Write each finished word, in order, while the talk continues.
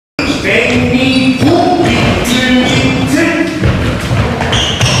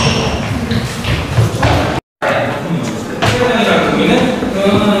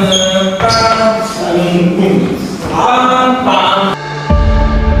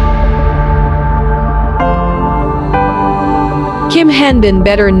Kim Hanbin,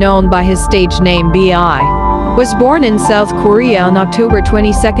 better known by his stage name B.I., was born in South Korea on October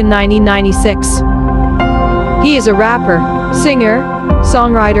 22, 1996. He is a rapper, singer,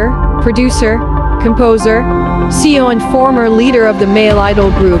 songwriter, producer, composer, CEO and former leader of the male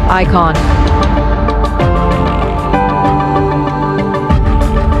idol group iKON.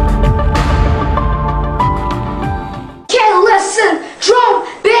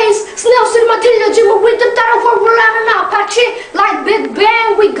 Like Big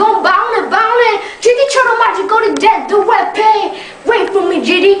Bang, we gon' bound it, GD처럼 아직 거리 dead the weapon. Wait for me,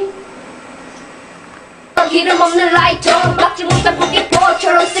 GD. 기름 없는 라이터, 막지 못한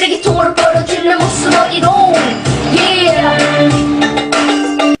고깃볼처럼 쓰레기통으로 버려진 내 모습 어디로? Yeah.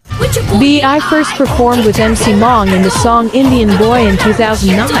 B.I. first performed with MC Mong in the song Indian Boy in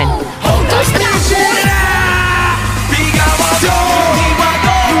 2009.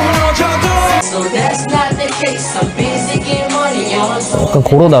 약간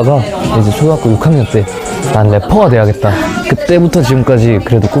그러다가 이제 초등학교 6학년 때 난 래퍼가 돼야겠다. 그때부터 지금까지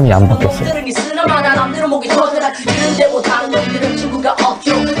그래도 꿈이 안 바뀌었어요.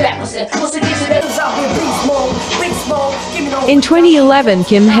 In 2011,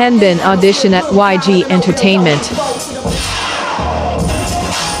 Kim Hanbin auditioned at YG Entertainment.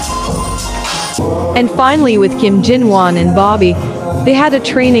 And finally with Kim Jinwon and Bobby, they had a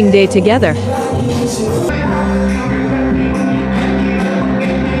training day together.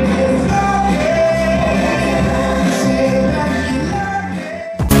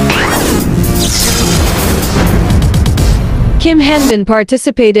 Kim Hanbin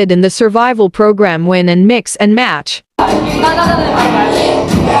participated in the survival program Win and Mix and Match.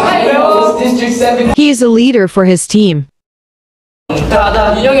 He is a leader for his team.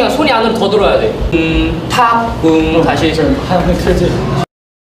 인형이랑 손이 안으로 더 들어야 돼. 다시.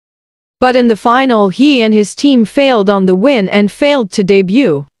 But in the final, he and his team failed on the win and failed to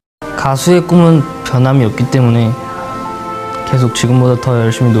debut. 가수의 꿈은 변함이 없기 때문에 계속 지금보다 더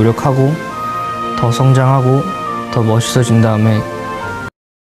열심히 노력하고 더 성장하고 더 멋있어진 다음에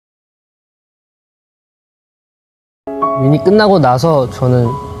윈이 끝나고 나서 저는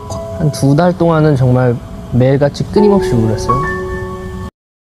한 2달 동안은 정말 매일같이 끊임없이 울었어요.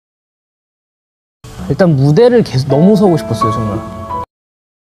 일단 무대를 계속 너무 서고 싶었어요, 정말.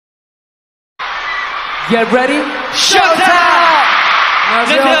 Get ready, showtime!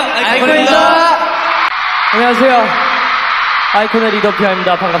 안녕하세요, 아이콘입니다. 안녕하세요, 아이콘의 리더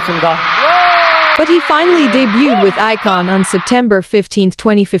비아입니다. 반갑습니다. But he finally debuted with iKON on September 15,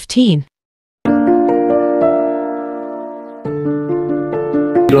 2015.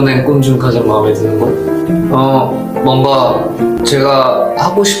 이뤄낸 꿈 중 가장 마음에 드는 건? 뭔가 제가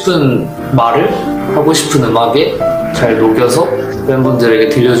하고 싶은 말을 하고 싶은 음악에 잘 녹여서 팬분들에게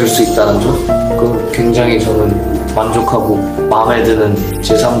들려줄 수 있다는 점, 그건 굉장히 저는 만족하고 마음에 드는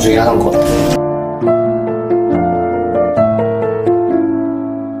제 삶 중에 하나인 것 같아요.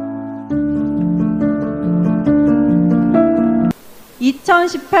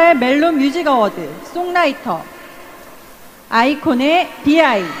 2018 멜론 뮤직 어워드 송라이터 아이콘의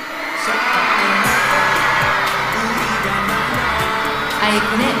B.I.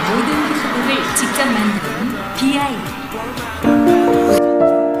 아이콘의 모든 히트곡을 직접 만드는 B.I.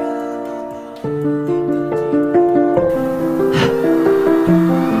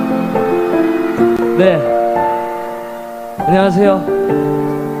 네, 안녕하세요.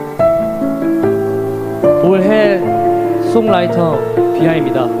 올해 송라이터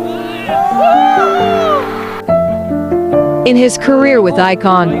B.I.입니다. In his career with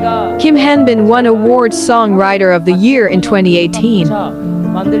iKON, Kim Hanbin won Award Songwriter of the Year in 2018.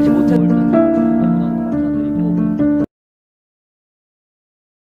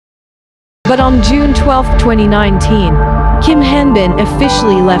 But on June 12, 2019, Kim Hanbin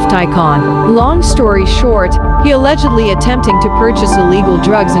officially left iKON. Long story short, he allegedly attempting to purchase illegal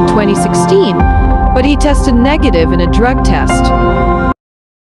drugs in 2016, but he tested negative in a drug test.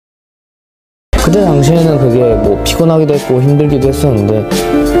 그때 당시에는 그게 뭐 피곤하기도 했고 힘들기도 했었는데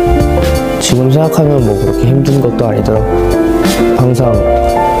지금 생각하면 뭐 그렇게 힘든 것도 아니더라고. 항상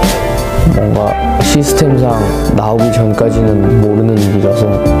뭔가 시스템상 나오기 전까지는 모르는 일이라서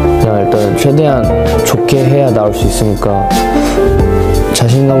그냥 일단 최대한 좋게 해야 나올 수 있으니까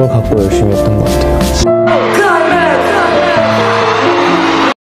자신감을 갖고 열심히 했던 것 같아요.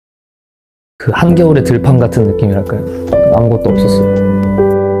 그 한겨울의 들판 같은 느낌이랄까요? 아무것도 없었어요.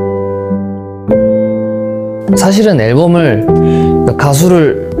 사실은 앨범을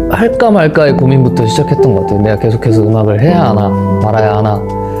가수를 할까 말까의 고민부터 시작했던 것 같아요. 내가 계속해서 음악을 해야 하나 말아야 하나,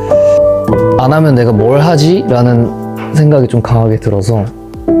 안 하면 내가 뭘 하지? 라는 생각이 좀 강하게 들어서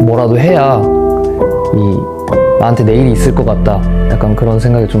뭐라도 해야 나한테 내일이 있을 것 같다, 약간 그런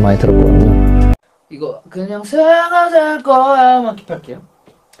생각이 좀 많이 들었거든요. 이거 그냥 새가 될 거야만 킵할게요.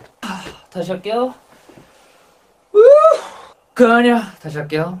 다시 할게요. 그냥 다시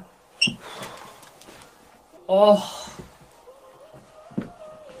할게요.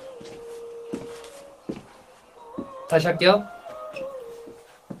 다시 할게요.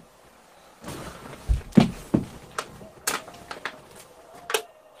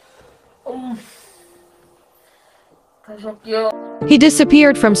 다시 할게요. He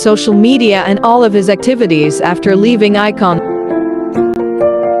disappeared from social media and all of his activities after leaving iKON.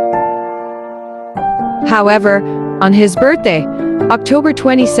 However, on his birthday, October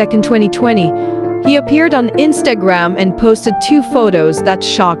 22nd, 2020, he appeared on Instagram and posted 2 photos that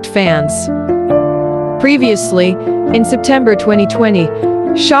shocked fans. Previously, in September 2020,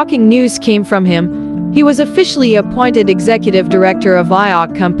 shocking news came from him. He was officially appointed executive director of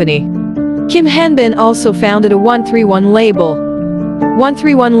IOC company. Kim Hanbin also founded a 131 label.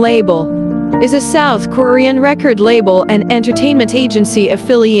 131 label is a South Korean record label and entertainment agency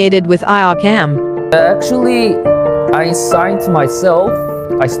affiliated with IOC. Actually, I signed myself.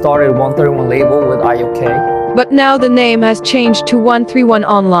 I started 131 label with IOK. But now the name has changed to 131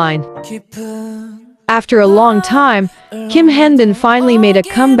 Online. After a long time, Kim Hanbin finally made a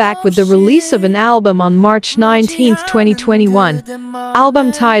comeback with the release of an album on March 19, 2021.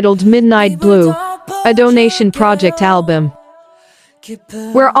 Album titled Midnight Blue, a donation project album,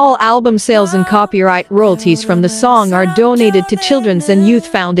 where all album sales and copyright royalties from the song are donated to children's and youth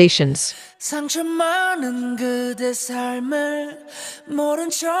foundations.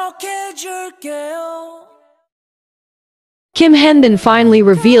 Kim Hanbin finally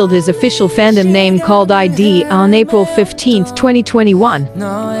revealed his official fandom name called ID on April 15, 2021.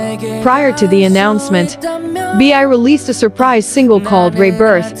 Prior to the announcement, BI released a surprise single called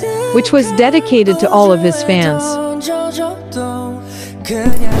Rebirth, which was dedicated to all of his fans.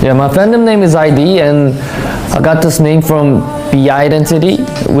 Yeah, my fandom name is ID, and I got this name from BI identity,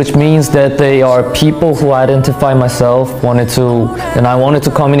 which means that they are people who identify myself, and I wanted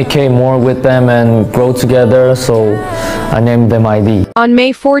to communicate more with them and grow together, so I named them ID. On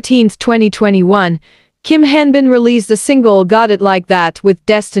May 14, 2021, Kim Hanbin released the single Got It Like That with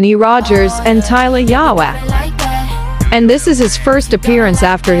Destiny Rogers and Tyler Yahweh. And this is his first appearance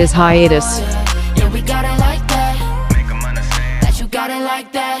after his hiatus.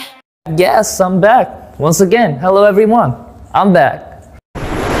 Yes, I'm back. Once again, hello everyone. I'm back.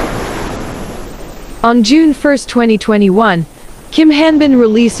 On June 1, 2021, Kim Hanbin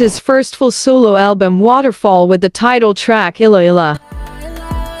released his first full solo album Waterfall with the title track Illa Illa.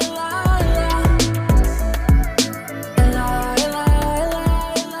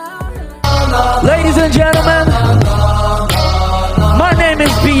 Ladies and gentlemen, my name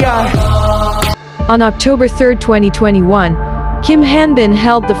is B.I. On October 3, 2021, Kim Hanbin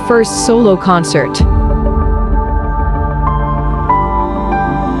held the first solo concert.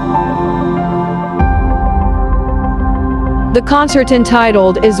 The concert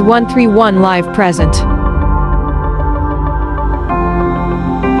entitled is 131 Live Present.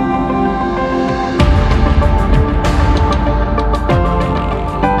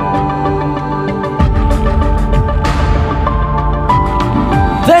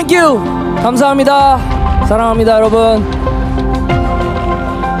 Thank you. 감사합니다. 사랑합니다, 여러분.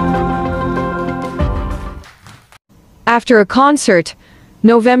 After a concert,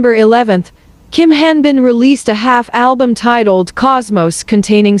 November 11th, Kim Hanbin released a half album titled Cosmos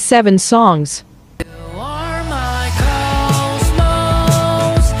containing 7 songs,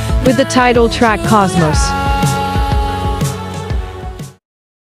 with the title track Cosmos.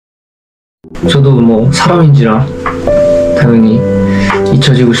 저도 뭐 사람인지라 당연히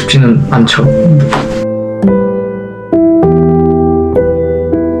잊혀지고 싶지는 않죠.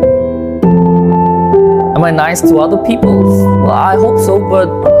 Am I nice to other people? Well, I hope so, but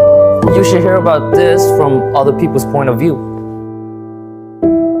you should hear about this from other people's point of view.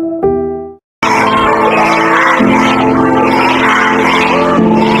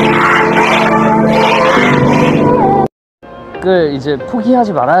 을 이제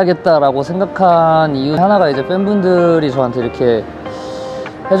포기하지 말아야겠다라고 생각한 이유 하나가 이제 팬분들이 저한테 이렇게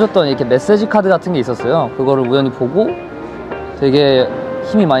해줬던 이렇게 메시지 카드 같은 게 있었어요. 그거를 우연히 보고 되게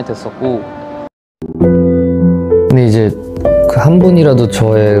힘이 많이 됐었고. 근데 이제 그 한 분이라도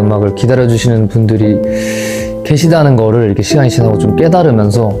저의 음악을 기다려주시는 분들이 계시다는 거를 이렇게 시간이 지나고 좀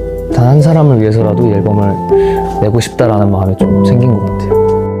깨달으면서 단 한 사람을 위해서라도 이 앨범을 내고 싶다라는 마음이 좀 생긴 것 같아요.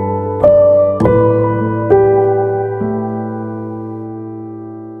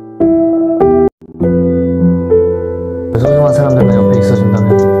 소중한 사람들만 옆에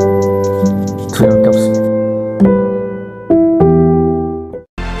있어준다면 두려울 게 없습니다.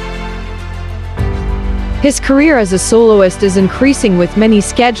 His career as a soloist is increasing with many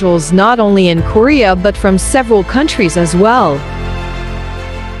schedules not only in Korea but from several countries as well.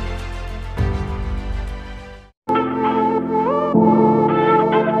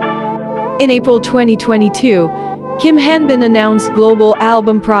 In April 2022, Kim Hanbin announced global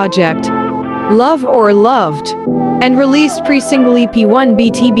album project Love or Loved and released pre-single EP1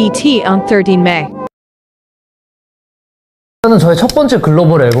 BTBT on 13 May. 이거는 저의 첫 번째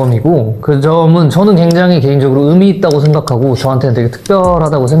글로벌 앨범이고 그 점은 저는 굉장히 개인적으로 의미 있다고 생각하고 저한테는 되게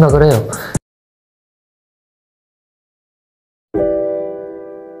특별하다고 생각을 해요.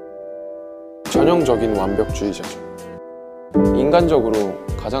 전형적인 완벽주의자죠. 인간적으로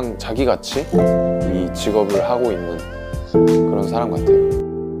가장 자기같이 이 직업을 하고 있는 그런 사람 같아요.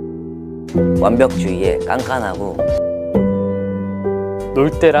 완벽주의에 깐깐하고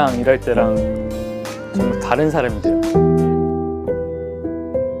놀 때랑 일할 때랑 정말 다른 사람이 돼요.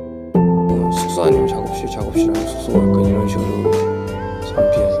 숙소 아니면 작업실, 작업실 아니면 숙소 약간 이런 식으로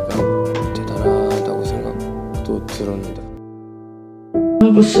사람 비하니까 대단하다고 생각도 들었는데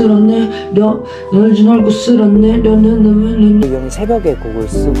이 형이 새벽에 곡을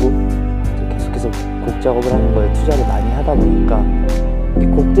쓰고 계속해서 곡 작업을 하는 거에 투자를 많이 하다 보니까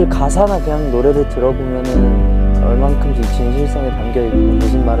곡들 가사나 그냥 노래를 들어보면은 얼만큼 진실성이 담겨있고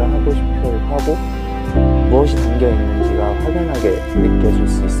무슨 말을 하고 싶어 하고 무엇이 담겨있는지가 확연하게 느껴질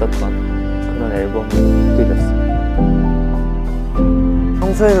수 있었던 그런 앨범들이었어요.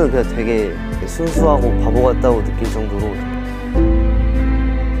 평소에는 그냥 되게 순수하고 바보 같다고 느낄 정도로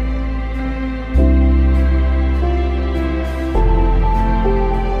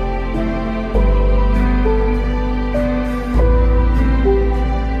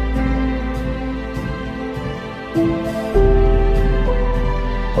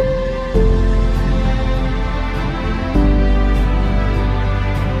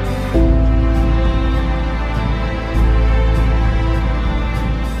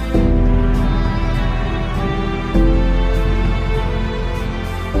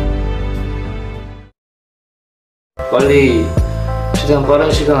빨리 최대한 빠른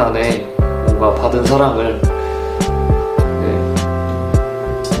시간 안에 뭔가 받은 사랑을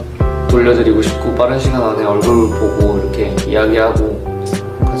돌려드리고 싶고 빠른 시간 안에 얼굴 보고 이렇게 이야기하고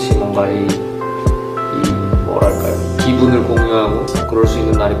같이 뭔가 이 뭐랄까요 기분을 공유하고 그럴 수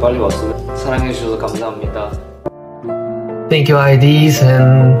있는 날이 빨리 왔으면 사랑해주셔서 감사합니다. Thank you IDs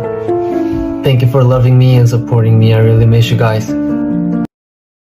and thank you for loving me and supporting me. I really miss you guys.